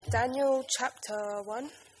Daniel chapter 1.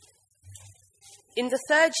 In the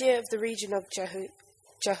 3rd year of the region of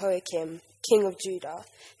Jehoiakim, king of Judah,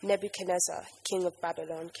 Nebuchadnezzar, king of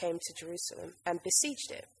Babylon, came to Jerusalem and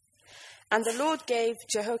besieged it. And the Lord gave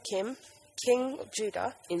Jehoiakim, king of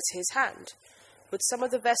Judah, into his hand, with some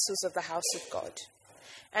of the vessels of the house of God.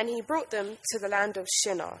 And he brought them to the land of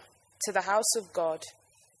Shinar, to the house of God,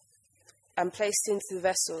 and placed into the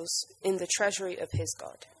vessels in the treasury of his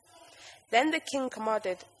God. Then the king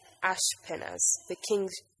commanded Ashpenaz,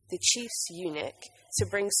 the chief's eunuch, to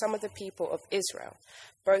bring some of the people of Israel,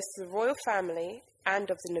 both the royal family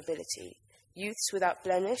and of the nobility, youths without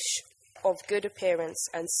blemish, of good appearance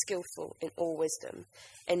and skillful in all wisdom,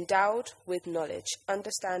 endowed with knowledge,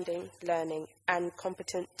 understanding, learning, and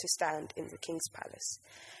competent to stand in the king's palace,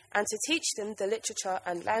 and to teach them the literature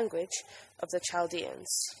and language of the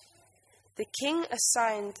Chaldeans. The king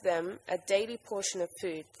assigned them a daily portion of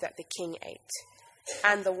food that the king ate,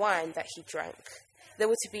 and the wine that he drank. They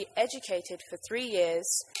were to be educated for 3 years,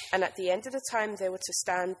 and at the end of the time they were to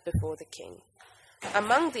stand before the king.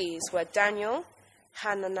 Among these were Daniel,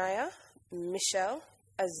 Hananiah, Mishael,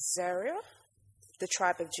 Azariah, the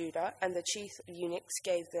tribe of Judah, and the chief eunuchs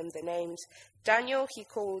gave them the names. Daniel he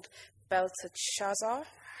called Belteshazzar,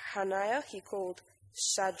 Hananiah he called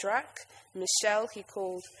Shadrach, Mishael he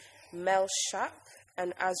called Melshach,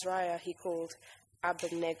 and Azariah he called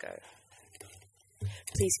Abednego.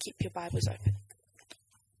 Please keep your Bibles open.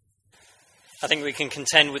 I think we can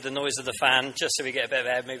contend with the noise of the fan just so we get a bit of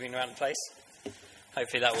air moving around the place.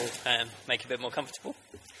 Hopefully that will make it a bit more comfortable.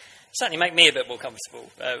 Certainly make me a bit more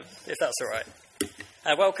comfortable, if that's all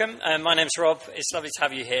right. Welcome. My name's Rob. It's lovely to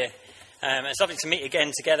have you here. It's lovely to meet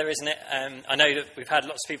again together, isn't it? I know that we've had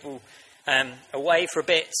lots of people away for a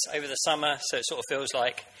bit over the summer, so it sort of feels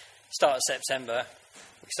like start of September.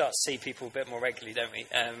 We start to see people a bit more regularly, don't we?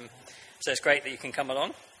 So it's great that you can come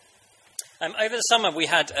along. Over the summer, we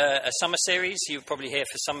had a summer series. You'll probably hear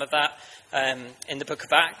for some of that in the book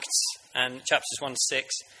of Acts and chapters 1 to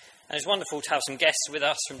 6. And it's wonderful to have some guests with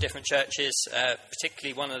us from different churches,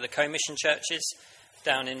 particularly one of the co-mission churches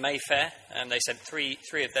down in Mayfair. They sent three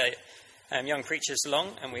of their young preachers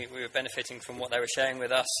along, and we were benefiting from what they were sharing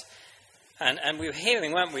with us. And we were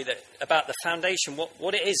hearing, weren't we, about the foundation,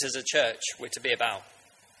 what it is as a church we're to be about.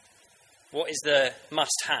 What is the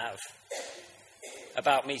must-have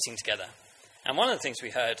about meeting together? And one of the things we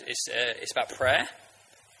heard is about prayer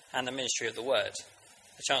and the ministry of the word.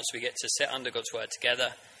 The chance we get to sit under God's word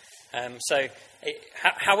together.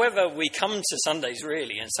 However we come to Sundays,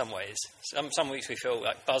 really, in some ways. Some weeks we feel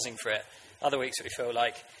like buzzing for it. Other weeks we feel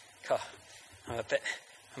like, I'm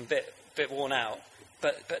a bit worn out.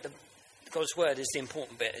 But God's word is the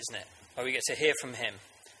important bit, isn't it? Where we get to hear from him.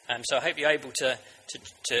 So I hope you're able to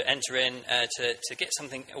enter in, to get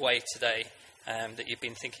something away today that you've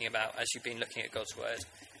been thinking about as you've been looking at God's word.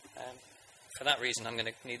 For that reason, I'm going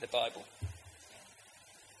to need the Bible.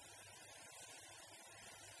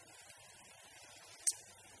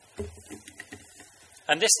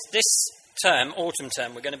 And this term, autumn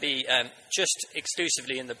term, we're going to be just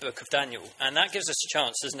exclusively in the book of Daniel. And that gives us a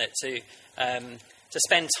chance, doesn't it, to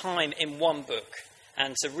spend time in one book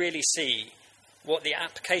and to really see what the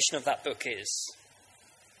application of that book is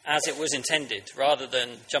as it was intended, rather than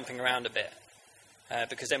jumping around a bit.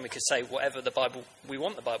 Because then we could say whatever we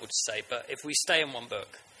want the Bible to say. But if we stay in one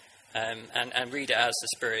book and read it as the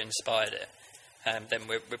Spirit inspired it, then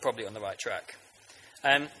we're probably on the right track.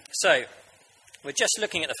 So we're just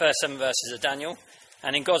looking at the first 7 verses of Daniel.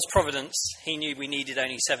 And in God's providence, he knew we needed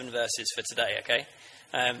only 7 verses for today, okay?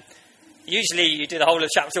 Usually you do the whole of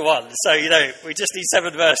chapter 1, so, we just need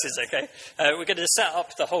 7 verses, okay? We're going to set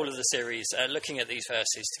up the whole of the series looking at these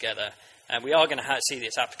verses together. And we are going to see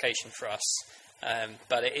this application for us.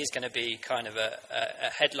 But it is going to be kind of a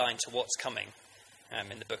headline to what's coming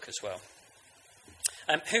in the book as well.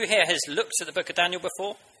 Who here has looked at the book of Daniel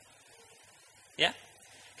before? Yeah?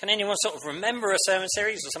 Can anyone sort of remember a sermon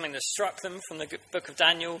series or something that struck them from the book of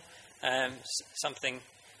Daniel? Something...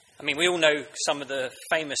 I mean, we all know some of the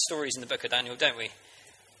famous stories in the book of Daniel, don't we?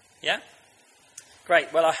 Yeah?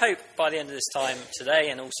 Great. Well, I hope by the end of this time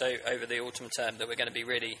today and also over the autumn term that we're going to be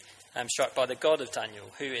really struck by the God of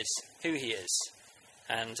Daniel, who he is,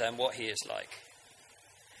 and what he is like.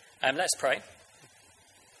 Let's pray.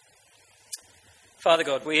 Father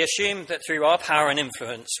God, we assume that through our power and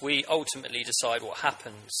influence, we ultimately decide what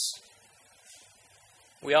happens.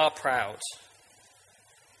 We are proud,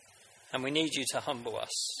 and we need you to humble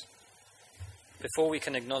us before we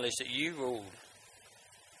can acknowledge that you rule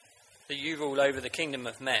over the kingdom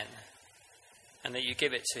of men, and that you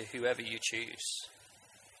give it to whoever you choose.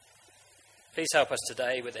 Please help us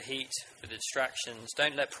today with the heat, with the distractions.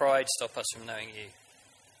 Don't let pride stop us from knowing you.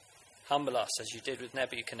 Humble us as you did with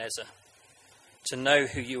Nebuchadnezzar, to know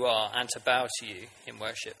who you are and to bow to you in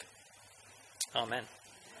worship. Amen.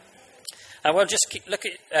 Well, just look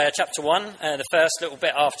at chapter 1, the first little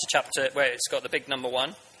bit after chapter where it's got the big number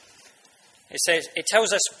 1. It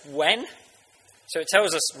tells us when. So it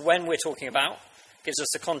tells us when we're talking about. Gives us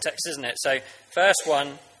the context, isn't it? So verse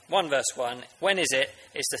 1 verse 1, when is it?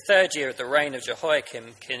 It's the 3rd year of the reign of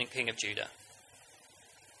Jehoiakim, king of Judah.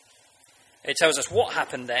 It tells us what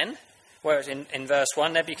happened then. Whereas in verse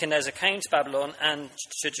 1, Nebuchadnezzar came to Babylon and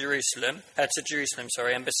to Jerusalem,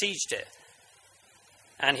 and besieged it.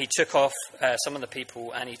 And he took off some of the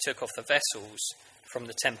people, and he took off the vessels from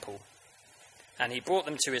the temple. And he brought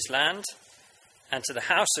them to his land and to the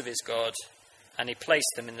house of his God, and he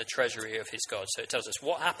placed them in the treasury of his God. So it tells us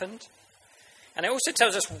what happened, and it also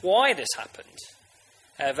tells us why this happened.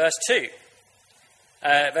 Verse 2.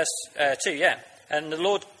 And the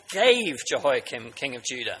Lord gave Jehoiakim, king of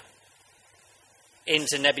Judah,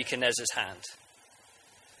 into Nebuchadnezzar's hand.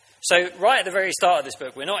 So right at the very start of this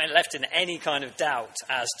book, we're not left in any kind of doubt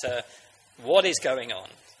as to what is going on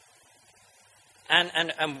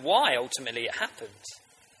and why ultimately it happened.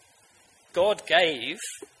 God gave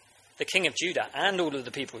the king of Judah and all of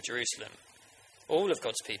the people of Jerusalem, all of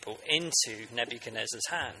God's people, into Nebuchadnezzar's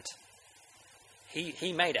hand.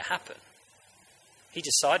 He made it happen. He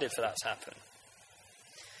decided for that to happen.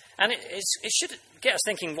 And it should get us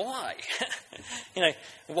thinking, why?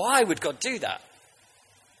 Why would God do that?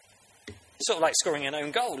 It's sort of like scoring an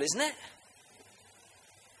own goal, isn't it?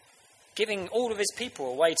 Giving all of his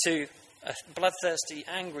people away to a bloodthirsty,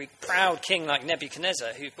 angry, proud king like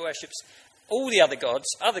Nebuchadnezzar, who worships all the other gods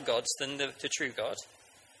than the true God.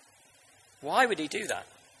 Why would he do that?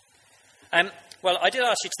 Well, I did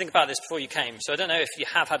ask you to think about this before you came, so I don't know if you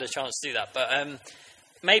have had a chance to do that, but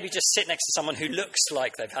maybe just sit next to someone who looks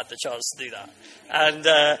like they've had the chance to do that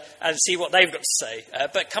and see what they've got to say.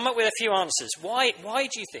 But come up with a few answers. Why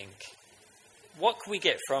do you think? What can we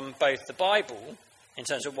get from both the Bible, in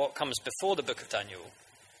terms of what comes before the book of Daniel,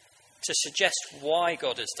 to suggest why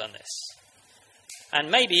God has done this? And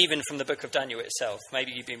maybe even from the book of Daniel itself.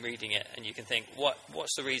 Maybe you've been reading it and you can think,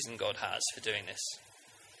 what's the reason God has for doing this?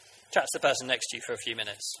 Chat to the person next to you for a few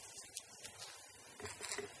minutes.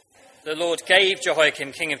 The Lord gave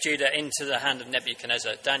Jehoiakim, king of Judah, into the hand of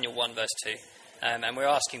Nebuchadnezzar, Daniel 1 verse 2. And we're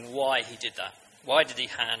asking why he did that. Why did he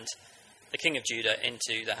hand the king of Judah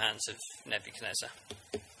into the hands of Nebuchadnezzar?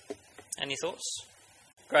 Any thoughts?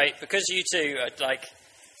 Great, because you two are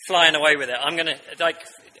flying away with it. I'm going to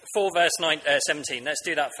 4 verse 17. Let's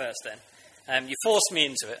do that first then. You forced me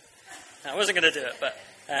into it. I wasn't going to do it, but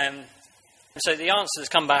so the answer has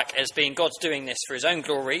come back as being God's doing this for his own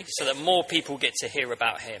glory, so that more people get to hear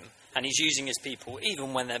about him. And he's using his people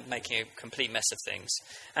even when they're making a complete mess of things.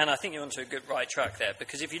 And I think you're onto a good right track there,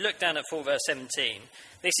 because if you look down at 4 verse 17,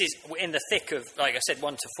 this is in the thick of, like I said,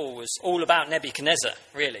 1 to 4 was all about Nebuchadnezzar,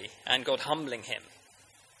 really, and God humbling him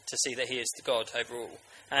to see that he is the God over all.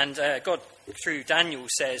 And God, through Daniel,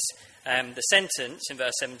 says the sentence in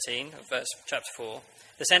verse 17 of chapter 4,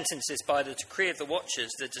 the sentence is by the decree of the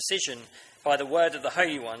watchers, the decision by the word of the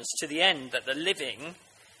holy ones, to the end that the living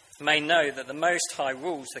may know that the Most High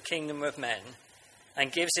rules the kingdom of men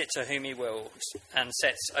and gives it to whom he wills and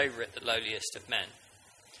sets over it the lowliest of men.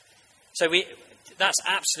 So that's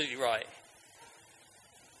absolutely right.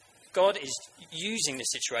 God is using the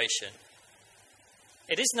situation.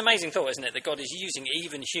 It is an amazing thought, isn't it, that God is using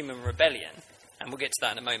even human rebellion, and we'll get to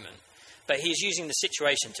that in a moment, but he is using the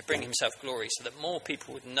situation to bring himself glory so that more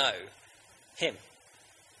people would know him.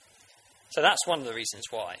 So that's one of the reasons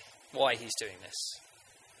why he's doing this.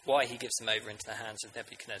 Why he gives them over into the hands of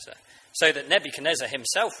Nebuchadnezzar. So that Nebuchadnezzar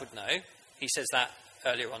himself would know. He says that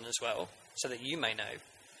earlier on as well. So that you may know.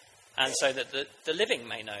 And so that the living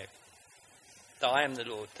may know that I am the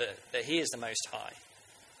Lord, that he is the Most High.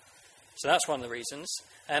 So that's one of the reasons.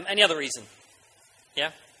 Any other reason?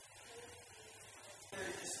 Yeah?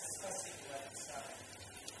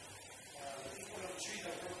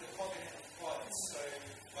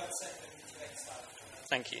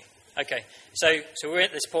 Thank you. Okay, so we're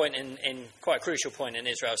at this point in quite a crucial point in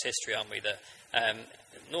Israel's history, aren't we? That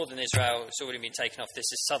northern Israel has already been taken off.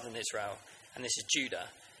 This is southern Israel, and this is Judah.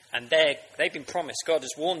 And they've been promised, God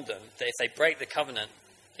has warned them that if they break the covenant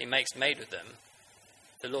he made with them,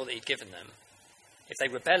 the law that he'd given them, if they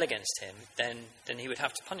rebel against him, then he would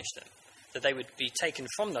have to punish them, that they would be taken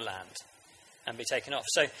from the land and be taken off.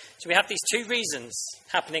 So we have these two reasons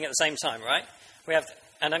happening at the same time, right?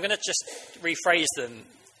 And I'm going to just rephrase them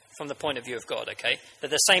from the point of view of God, okay? They're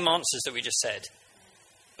the same answers that we just said,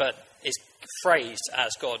 but it's phrased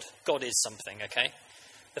as God. God is something, okay?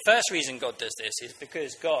 The first reason God does this is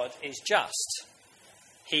because God is just.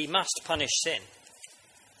 He must punish sin.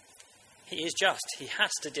 He is just. He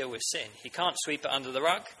has to deal with sin. He can't sweep it under the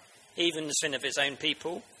rug, even the sin of his own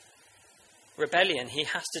people. Rebellion, he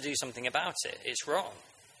has to do something about it. It's wrong.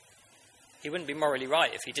 He wouldn't be morally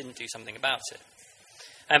right if he didn't do something about it.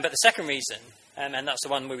 But the second reason, and that's the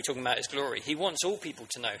one we were talking about, is glory. He wants all people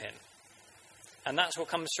to know him. And that's what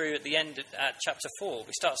comes through at the end at chapter 4.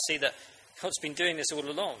 We start to see that God's been doing this all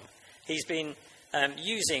along. He's been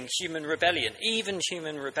using human rebellion, even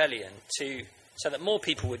human rebellion, so that more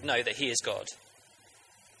people would know that he is God.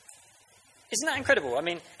 Isn't that incredible? I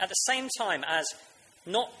mean, at the same time as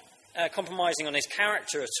not compromising on his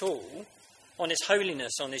character at all, on his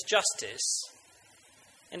holiness, on his justice,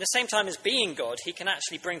 in the same time as being God, he can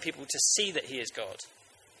actually bring people to see that he is God.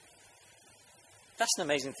 That's an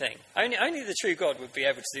amazing thing. Only the true God would be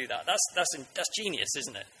able to do that. That's genius,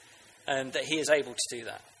 isn't it? That he is able to do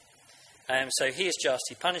that. So he is just,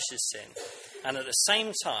 he punishes sin, and at the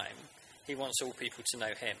same time, he wants all people to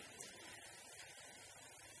know him.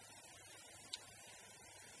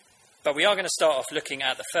 But we are going to start off looking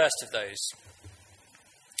at the first of those.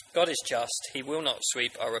 God is just. He will not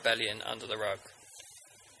sweep our rebellion under the rug.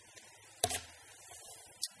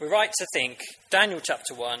 We're right to think Daniel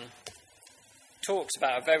chapter 1 talks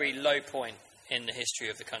about a very low point in the history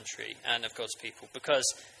of the country and of God's people, because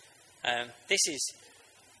this is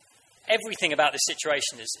everything about this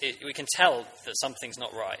situation we can tell that something's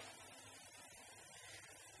not right.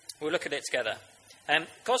 We'll look at it together.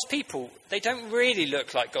 God's people, they don't really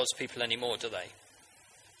look like God's people anymore, do they?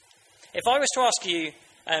 If I was to ask you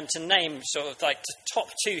to name sort of like the top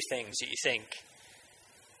two things that you think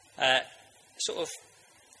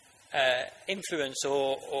influence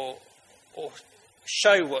or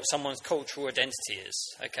show what someone's cultural identity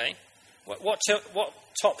is, okay? What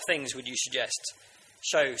top things would you suggest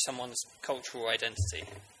show someone's cultural identity?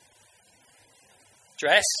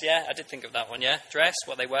 Dress, yeah, I did think of that one, yeah. Dress,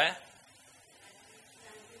 what they wear.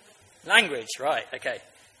 Language, right, okay.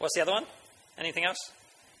 What's the other one? Anything else?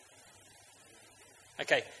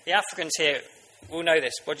 Okay, the Africans here will know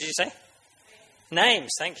this. What did you say? Names,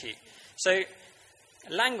 thank you. So,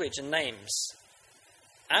 language and names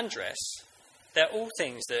and dress, they're all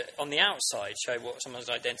things that on the outside show what someone's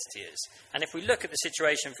identity is. And if we look at the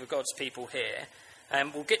situation for God's people here,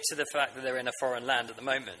 we'll get to the fact that they're in a foreign land at the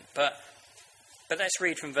moment. But let's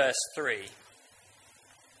read from verse 3.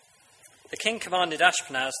 The king commanded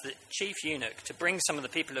Ashpenaz, the chief eunuch, to bring some of the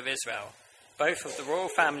people of Israel, both of the royal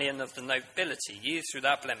family and of the nobility, youths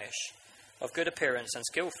without blemish, of good appearance and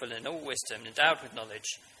skillful in all wisdom, endowed with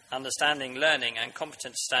knowledge, understanding, learning, and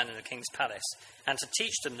competent to stand in the king's palace, and to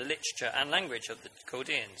teach them the literature and language of the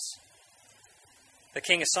Chaldeans. The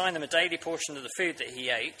king assigned them a daily portion of the food that he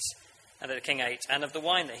ate, and that the king ate, and of the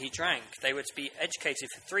wine that he drank. They were to be educated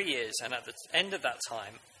for 3 years, and at the end of that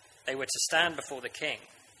time, they were to stand before the king.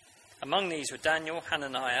 Among these were Daniel,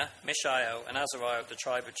 Hananiah, Mishael, and Azariah of the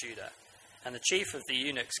tribe of Judah. And the chief of the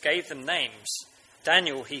eunuchs gave them names.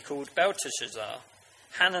 Daniel he called Belteshazzar,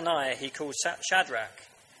 Hananiah he called Shadrach,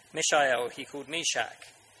 Mishael he called Meshach,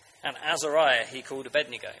 and Azariah he called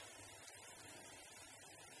Abednego.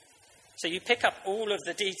 So you pick up all of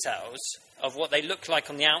the details of what they look like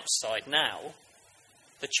on the outside now,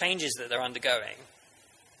 the changes that they're undergoing,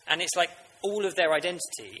 and it's like all of their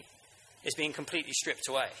identity is being completely stripped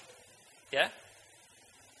away. Yeah?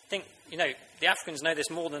 I think, the Africans know this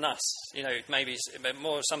more than us, maybe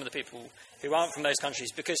more some of the people who aren't from those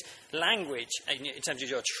countries, because language, in terms of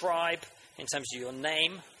your tribe, in terms of your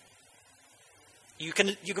name, you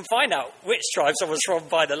can find out which tribe someone's from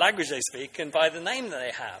by the language they speak and by the name that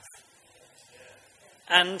they have.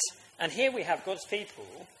 And here we have God's people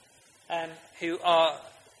who are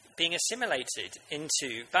being assimilated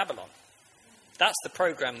into Babylon. That's the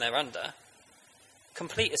program they're under.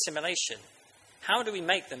 Complete assimilation. How do we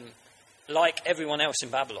make them like everyone else in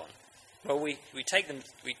Babylon? Well, we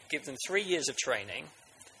give them 3 years of training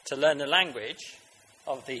to learn the language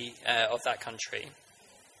of that country.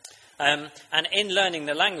 And in learning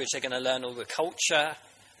the language, they're going to learn all the culture,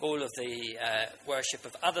 all of the worship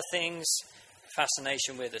of other things,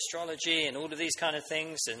 fascination with astrology and all of these kind of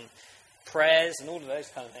things, and prayers and all of those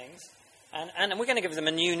kind of things. And we're going to give them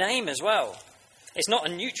a new name as well. It's not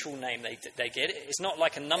a neutral name they get. It's not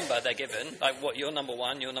like a number they're given, like what you're number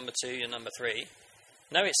 1, you're number 2, you're number 3.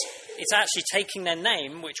 No, it's actually taking their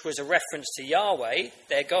name, which was a reference to Yahweh,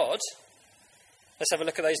 their God. Let's have a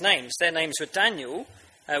look at those names. Their names were Daniel,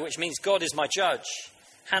 which means God is my judge.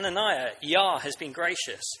 Hananiah, Yah has been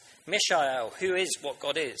gracious. Mishael, who is what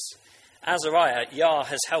God is. Azariah, Yah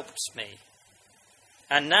has helped me.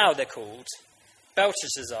 And now they're called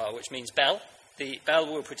Belteshazzar, which means Bel. The Bel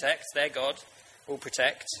will protect, their god will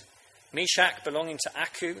protect. Meshach, belonging to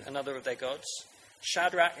Aku, another of their gods.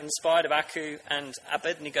 Shadrach, inspired of Aku, and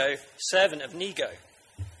Abednego, servant of Nego.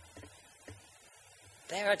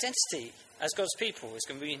 Their identity as God's people is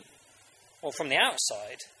going to be, or from the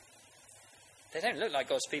outside, they don't look like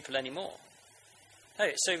God's people anymore. No,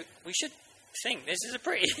 so we should think this is a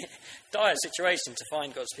pretty dire situation to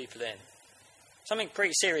find God's people in. Something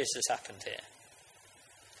pretty serious has happened here.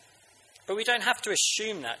 But we don't have to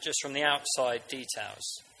assume that just from the outside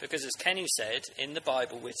details, because as Kenny said, in the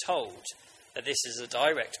Bible we're told that this is a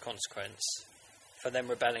direct consequence for them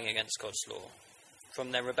rebelling against God's law,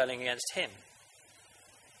 from them rebelling against him.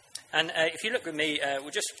 And if you look with me,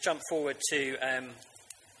 we'll just jump forward to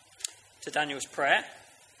Daniel's prayer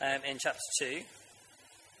in chapter 2.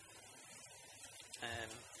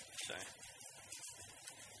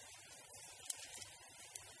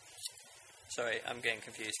 Sorry, I'm getting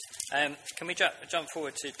confused. Can we jump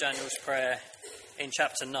forward to Daniel's prayer in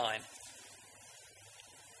chapter 9?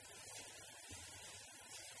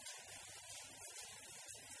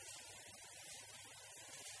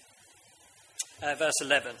 Verse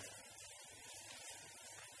 11.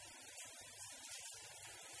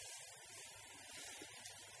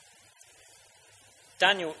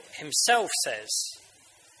 Daniel himself says,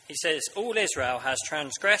 all Israel has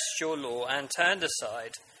transgressed your law and turned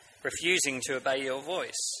aside, refusing to obey your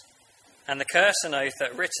voice. And the curse and oath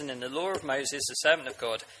that are written in the law of Moses, the servant of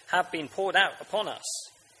God, have been poured out upon us,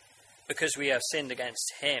 because we have sinned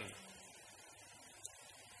against him.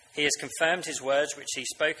 He has confirmed his words which he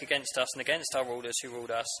spoke against us and against our rulers who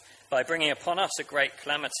ruled us, by bringing upon us a great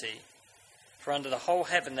calamity. For under the whole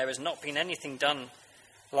heaven there has not been anything done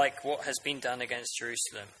like what has been done against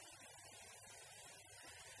Jerusalem.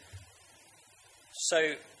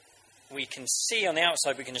 So we can see on the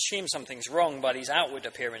outside, we can assume something's wrong by these outward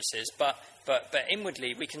appearances, but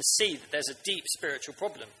inwardly we can see that there's a deep spiritual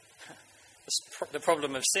problem, the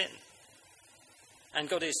problem of sin. And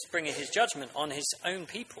God is bringing his judgment on his own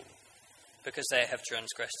people because they have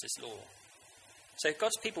transgressed his law. So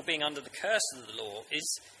God's people being under the curse of the law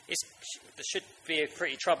should be a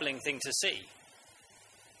pretty troubling thing to see.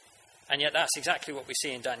 And yet that's exactly what we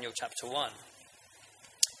see in Daniel chapter 1.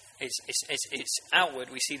 It's outward,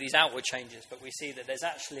 we see these outward changes, but we see that there's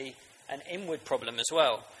actually an inward problem as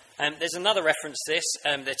well. There's another reference to this.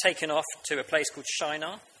 They're taken off to a place called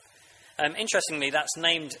Shinar. Interestingly, that's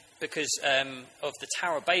named because of the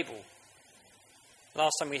Tower of Babel.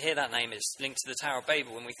 Last time we hear that name is linked to the Tower of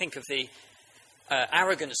Babel, and we think of the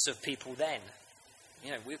arrogance of people then.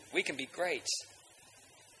 You know, we can be great.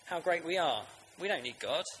 How great we are. We don't need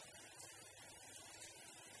God.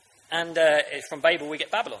 And from Babel we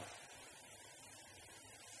get Babylon.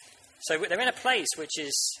 So they're in a place which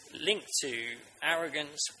is linked to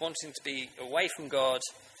arrogance, wanting to be away from God,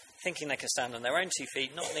 thinking they can stand on their own 2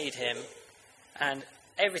 feet, not need him, and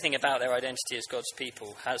everything about their identity as God's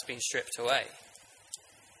people has been stripped away.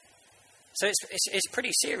 So it's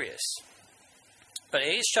pretty serious. But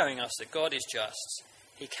it is showing us that God is just.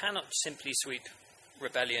 He cannot simply sweep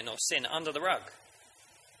rebellion or sin under the rug.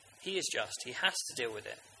 He is just. He has to deal with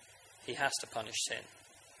it. He has to punish sin.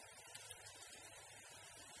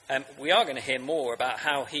 We are going to hear more about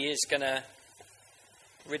how he is going to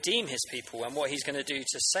redeem his people and what he's going to do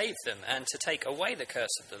to save them and to take away the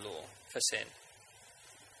curse of the law for sin.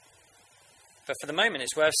 But for the moment,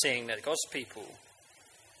 it's worth seeing that God's people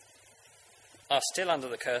are still under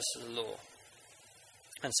the curse of the law,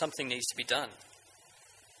 and something needs to be done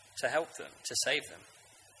to help them, to save them.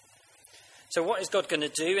 So what is God going to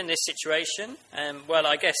do in this situation? Well,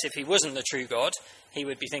 I guess if he wasn't the true God, he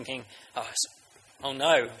would be thinking, oh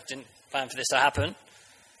no, didn't plan for this to happen.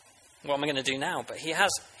 What am I going to do now? But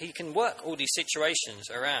he can work all these situations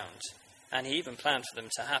around, and he even planned for them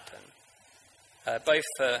to happen. Both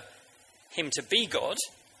for him to be God,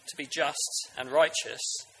 to be just and righteous,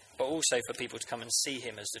 but also for people to come and see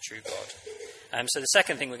him as the true God. So the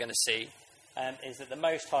second thing we're going to see is that the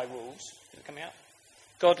Most High rules. Is it coming up?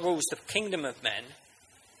 God rules the kingdom of men,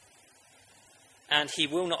 and he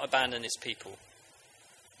will not abandon his people.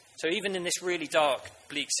 So even in this really dark,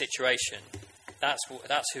 bleak situation, that's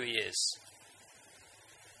who he is.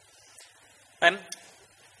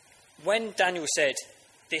 When Daniel said,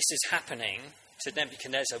 this is happening to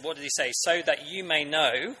Nebuchadnezzar, what did he say? So that you may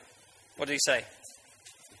know, what did he say?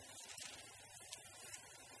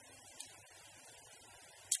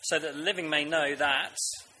 So that the living may know that,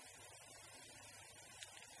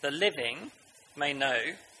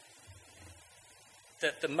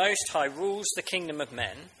 the Most High rules the kingdom of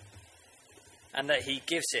men, and that he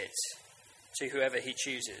gives it to whoever he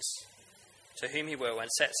chooses, to whom he will, and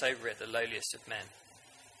sets over it the lowliest of men.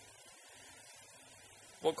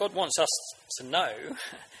 What God wants us to know,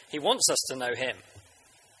 he wants us to know him.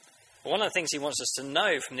 But one of the things he wants us to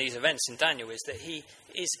know from these events in Daniel is that he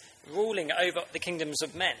is ruling over the kingdoms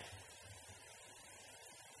of men.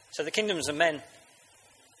 So the kingdoms of men,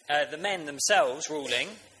 the men themselves ruling,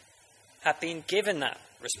 have been given that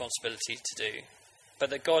responsibility to do, but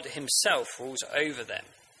that God himself rules over them.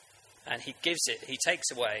 And he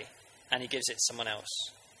takes away, and he gives it to someone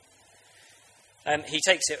else. He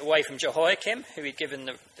takes it away from Jehoiakim, who he'd given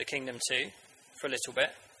the kingdom to for a little bit.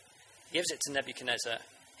 He gives it to Nebuchadnezzar.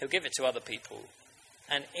 He'll give it to other people.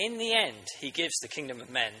 And in the end, he gives the kingdom of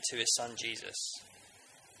men to his son Jesus.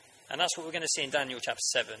 And that's what we're going to see in Daniel chapter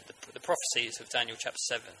 7, the prophecies of Daniel chapter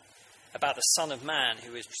 7, about the Son of Man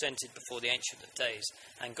who is presented before the Ancient of Days.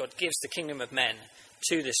 And God gives the kingdom of men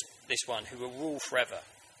to this one who will rule forever.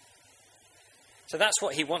 So that's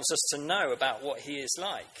what he wants us to know about what he is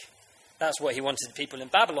like. That's what he wanted people in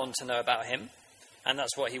Babylon to know about him. And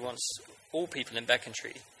that's what he wants all people in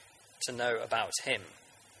Becontree to know about him.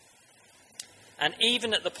 And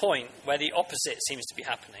even at the point where the opposite seems to be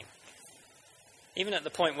happening, even at the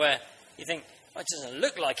point where you think, well, it doesn't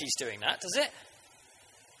look like he's doing that, does it?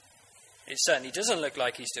 It certainly doesn't look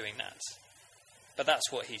like he's doing that. But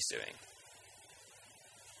that's what he's doing.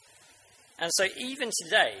 And so even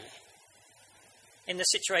today, in the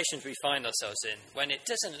situations we find ourselves in, when it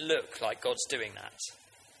doesn't look like God's doing that.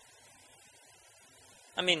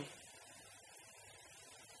 I mean,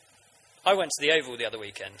 I went to the Oval the other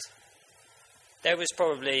weekend. There was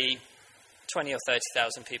probably 20 or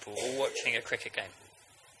 30,000 people all watching a cricket game.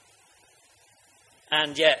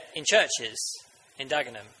 And yet, in churches in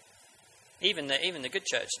Dagenham, even the good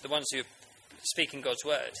church, the ones who are speaking God's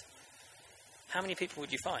word, how many people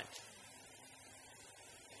would you find?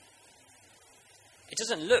 It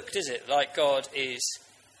doesn't look, does it, like God is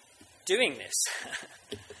doing this.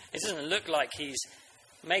 It doesn't look like he's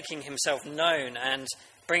making himself known and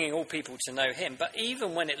bringing all people to know him. But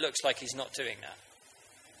even when it looks like he's not doing that,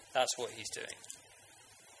 that's what he's doing.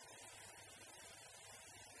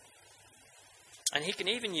 And he can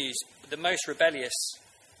even use the most rebellious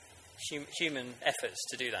human efforts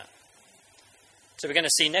to do that. So we're going to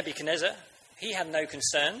see Nebuchadnezzar. He had no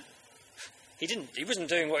concern. He wasn't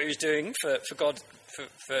doing what he was doing for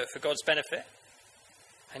God's benefit.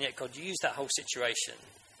 And yet God used that whole situation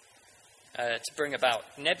to bring about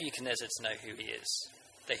Nebuchadnezzar to know who he is,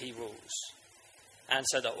 that he rules, and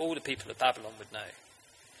so that all the people of Babylon would know.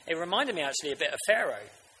 It reminded me actually a bit of Pharaoh.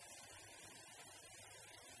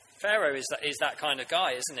 Pharaoh is that kind of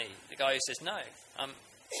guy, isn't he? The guy who says, no,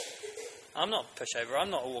 I'm not a pushover,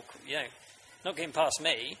 I'm not not getting past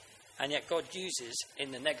me. And yet God uses,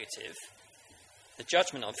 in the negative, the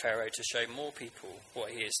judgment on Pharaoh to show more people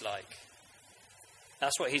what he is like.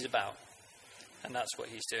 That's what he's about. And that's what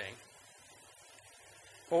he's doing.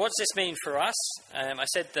 Well, what does this mean for us? I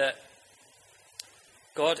said that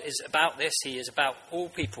God is about this. He is about all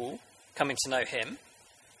people coming to know him.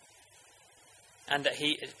 And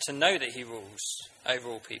to know that he rules over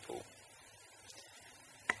all people.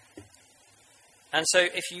 And so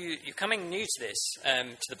if you're coming new to this,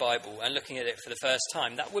 to the Bible, and looking at it for the first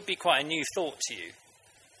time, that would be quite a new thought to you.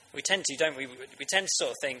 We tend to, don't we? We tend to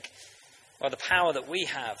sort of think, well, the power that we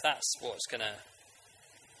have, that's what's going to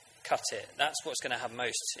cut it. That's what's going to have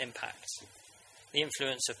most impact. The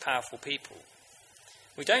influence of powerful people.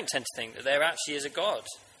 We don't tend to think that there actually is a God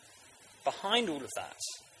behind all of that,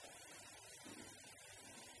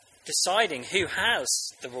 deciding who has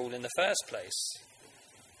the rule in the first place.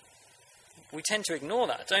 We tend to ignore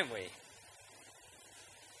that, don't we?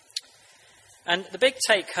 And the big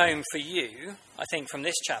take home for you, I think, from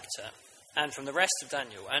this chapter and from the rest of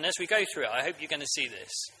Daniel, and as we go through it, I hope you're going to see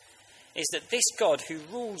this, is that this God who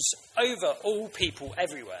rules over all people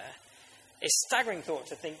everywhere is staggering thought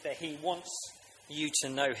to think that he wants you to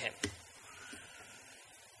know him.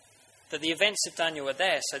 That the events of Daniel are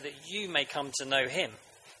there so that you may come to know him.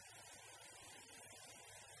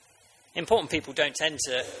 Important people don't tend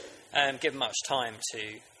to give much time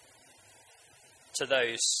to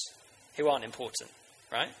those who aren't important,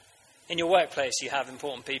 right? In your workplace, you have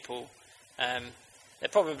important people. They're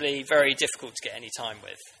probably very difficult to get any time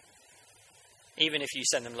with, even if you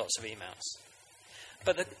send them lots of emails.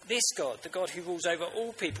 But this God, the God who rules over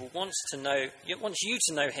all people, wants you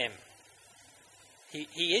to know him.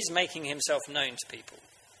 He is making himself known to people.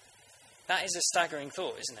 That is a staggering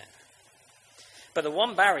thought, isn't it? But the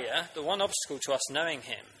one barrier, the one obstacle to us knowing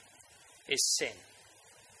him is sin.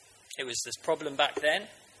 It was this problem back then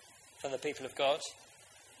for the people of God,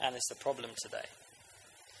 and it's the problem today.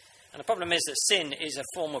 And the problem is that sin is a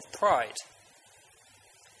form of pride.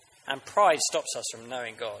 And pride stops us from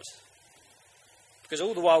knowing God. Because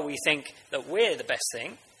all the while we think that we're the best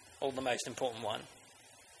thing, or the most important one,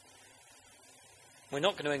 we're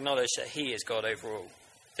not going to acknowledge that he is God over all,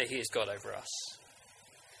 that he is God over us.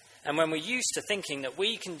 And when we're used to thinking that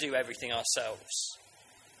we can do everything ourselves,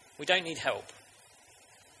 we don't need help,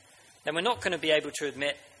 then we're not going to be able to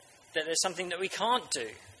admit that there's something that we can't do.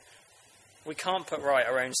 We can't put right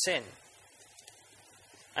our own sin.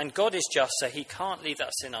 And God is just, so he can't leave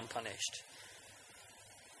that sin unpunished.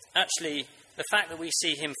 Actually, the fact that we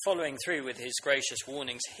see him following through with his gracious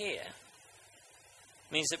warnings here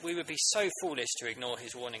means that we would be so foolish to ignore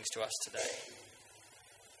his warnings to us today.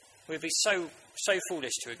 We would be so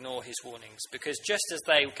foolish to ignore his warnings, because just as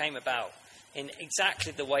they came about in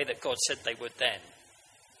exactly the way that God said they would then,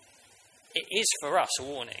 it is for us a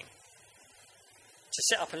warning to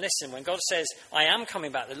sit up and listen. When God says, I am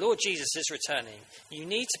coming back, the Lord Jesus is returning, you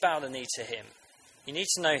need to bow the knee to him. You need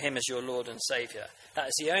to know him as your Lord and Saviour. That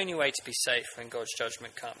is the only way to be safe when God's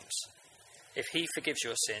judgment comes. If he forgives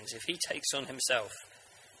your sins, if he takes on himself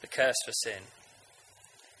the curse for sin.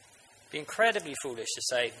 It'd be incredibly foolish to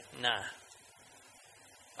say, nah,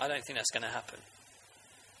 I don't think that's going to happen.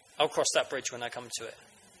 I'll cross that bridge when I come to it.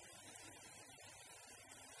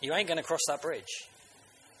 You ain't going to cross that bridge.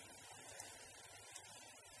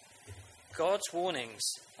 God's warnings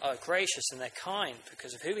are gracious and they're kind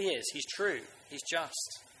because of who he is. He's true. He's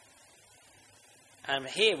just. And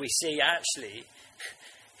here we see actually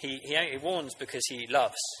he only warns because he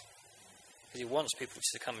loves. Because he wants people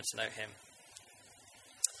to come and to know him.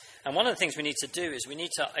 And one of the things we need to do is we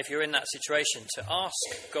need to, if you're in that situation, to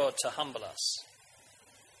ask God to humble us.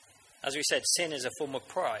 As we said, sin is a form of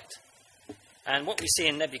pride. And what we see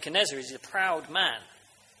in Nebuchadnezzar is he's a proud man.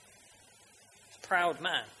 He's a proud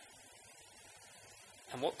man.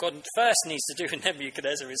 And what God first needs to do in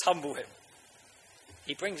Nebuchadnezzar is humble him.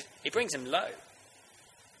 He brings him low.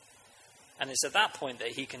 And it's at that point that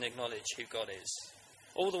he can acknowledge who God is.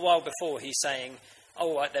 All the while before he's saying,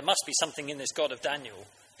 oh, there must be something in this God of Daniel.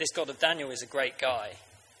 This God of Daniel is a great guy.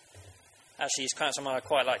 Actually, he's quite someone I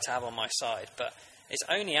quite like to have on my side. But it's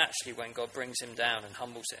only actually when God brings him down and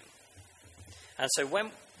humbles him. And so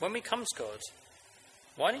when we come to God,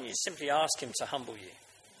 why don't you simply ask him to humble you?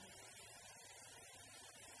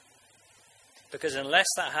 Because unless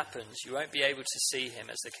that happens, you won't be able to see him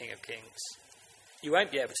as the King of Kings. You won't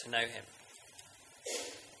be able to know him.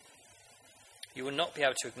 You will not be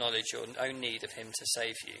able to acknowledge your own need of him to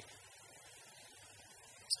save you.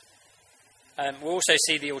 We'll also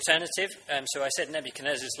see the alternative. So I said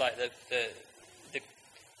Nebuchadnezzar is like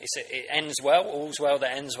it ends well, all's well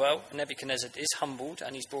that ends well. Nebuchadnezzar is humbled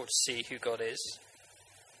and he's brought to see who God is.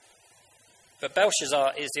 But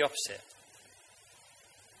Belshazzar is the opposite.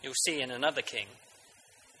 You'll see in another king,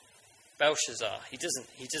 Belshazzar, he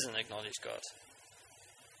doesn't acknowledge God.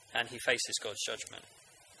 And he faces God's judgment.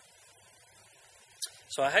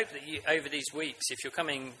 So I hope that you, over these weeks, if you're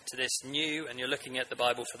coming to this new and you're looking at the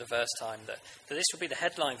Bible for the first time, that this will be the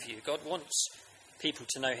headline for you. God wants people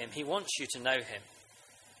to know him. He wants you to know him.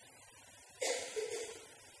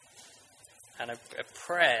 And a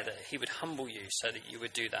prayer that he would humble you so that you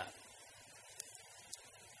would do that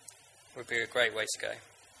would be a great way to go.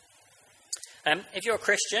 If you're a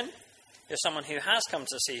Christian, you're someone who has come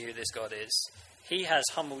to see who this God is. He has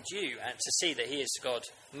humbled you and to see that he is God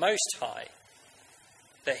most high,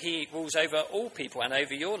 that he rules over all people and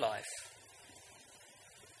over your life.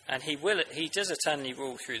 And he does eternally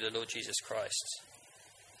rule through the Lord Jesus Christ.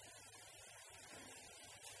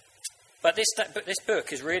 But this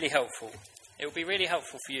book is really helpful. It will be really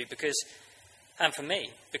helpful for you and for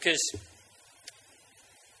me, because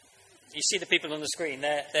you see the people on the screen,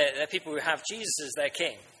 they're people who have Jesus as their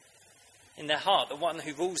king. In their heart, the one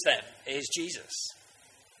who rules them is Jesus.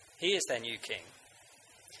 He is their new king.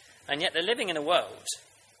 And yet they're living in a world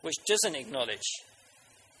which doesn't acknowledge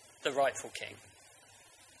the rightful king.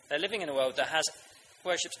 They're living in a world that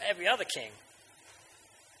worships every other king.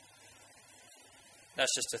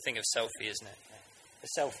 That's just a thing of selfie, isn't it? The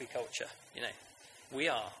selfie culture, We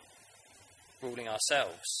are ruling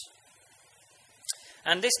ourselves.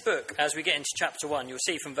 And this book, as we get into chapter 1, you'll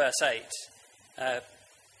see from verse 8,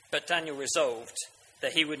 but Daniel resolved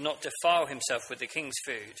that he would not defile himself with the king's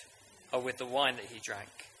food or with the wine that he drank.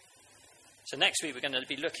 So next week we're going to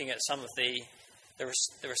be looking at some of the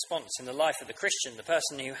response in the life of the Christian, the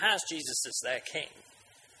person who has Jesus as their king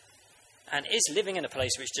and is living in a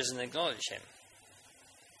place which doesn't acknowledge him.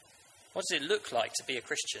 What does it look like to be a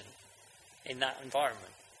Christian in that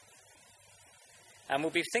environment? And we'll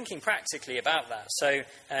be thinking practically about that. So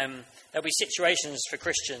there'll be situations for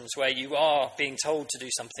Christians where you are being told to do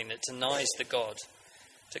something that denies the God,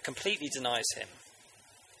 that completely denies him.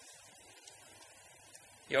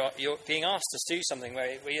 You're being asked to do something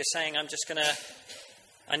where you're saying,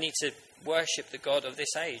 I need to worship the God of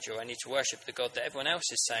this age, or I need to worship the God that everyone else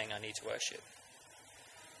is saying I need to worship.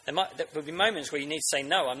 There will be moments where you need to say,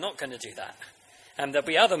 no, I'm not going to do that. And there'll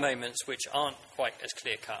be other moments which aren't quite as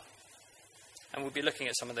clear-cut. And we'll be looking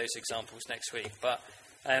at some of those examples next week. But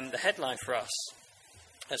the headline for us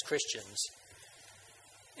as Christians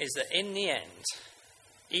is that in the end,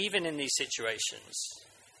 even in these situations,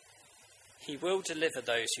 he will deliver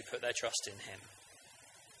those who put their trust in him.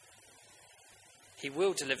 He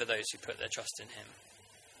will deliver those who put their trust in him.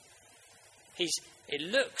 It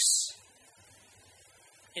looks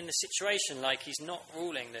in the situation like he's not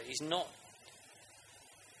ruling, that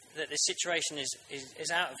the situation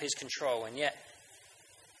is out of his control, and yet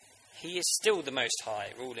he is still the Most High,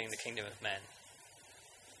 ruling the kingdom of men.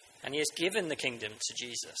 And he has given the kingdom to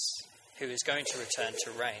Jesus, who is going to return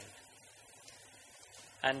to reign.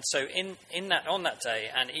 And so in that, on that day,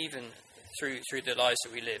 and even through the lives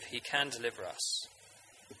that we live, he can deliver us.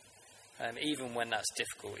 Even when that's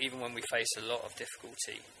difficult, even when we face a lot of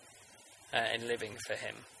difficulty in living for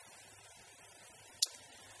him.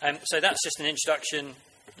 So that's just an introduction.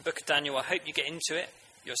 The book of Daniel, I hope you get into it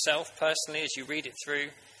yourself personally as you read it through.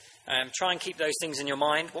 Try and keep those things in your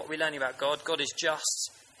mind. What we're learning about God. God is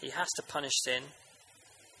just. He has to punish sin.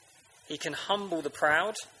 He can humble the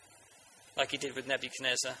proud, like he did with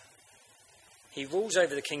Nebuchadnezzar. He rules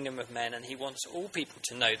over the kingdom of men, and he wants all people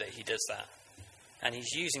to know that he does that. And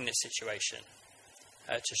he's using this situation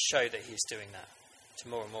to show that he's doing that to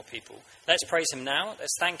more and more people. Let's praise him now.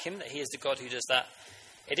 Let's thank him that he is the God who does that.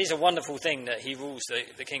 It is a wonderful thing that he rules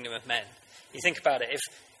the kingdom of men. You think about it,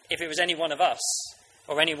 if it was any one of us,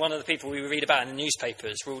 or any one of the people we read about in the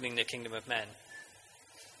newspapers ruling the kingdom of men,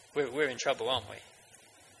 we're in trouble, aren't we?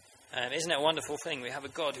 Isn't it a wonderful thing? We have a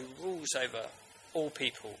God who rules over all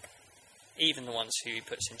people, even the ones who he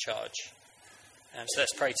puts in charge. So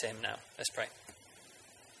let's pray to him now. Let's pray.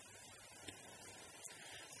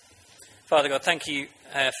 Father God, thank you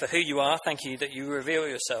for who you are. Thank you that you reveal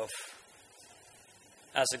yourself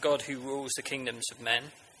as a God who rules the kingdoms of men,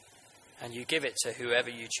 and you give it to whoever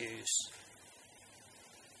you choose.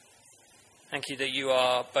 Thank you that you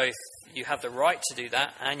have the right to do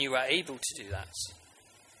that, and you are able to do that.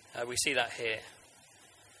 We see that here.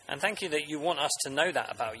 And thank you that you want us to know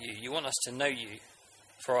that about you. You want us to know you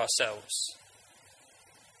for ourselves.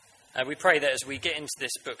 We pray that as we get into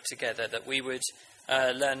this book together, that we would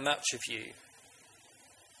learn much of you,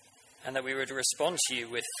 and that we would respond to you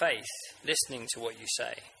with faith, listening to what you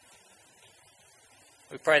say.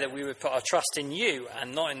 We pray that we would put our trust in you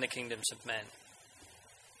and not in the kingdoms of men.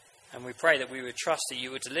 And we pray that we would trust that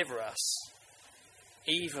you would deliver us,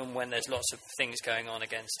 even when there's lots of things going on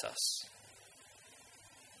against us.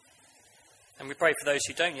 And we pray for those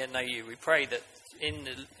who don't yet know you. We pray that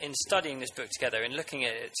in studying this book together, in looking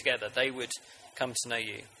at it together, they would come to know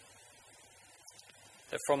you.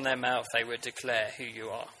 That from their mouth they would declare who you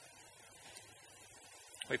are.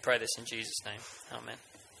 We pray this in Jesus' name. Amen.